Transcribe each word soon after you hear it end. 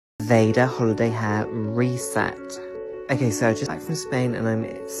Aveda Holiday Hair Reset. Okay, so I just back from Spain and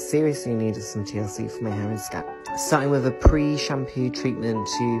I'm seriously in need of some TLC for my hair and scalp. Starting with a pre-shampoo treatment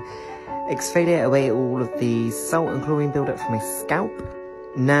to exfoliate away all of the salt and chlorine buildup from my scalp.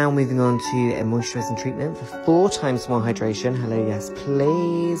 Now moving on to a moisturising treatment for 4 times more hydration. Hello, yes,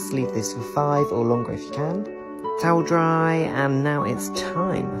 please. Leave this for 5 or longer if you can. Towel dry, and now it's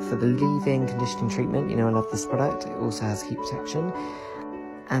time for the leave-in conditioning treatment. You know I love this product. It also has heat protection.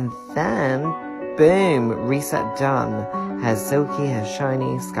 And then, boom, reset done. Hair's silky, hair's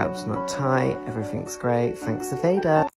shiny, scalp's not tight, everything's great. Thanks, Aveda.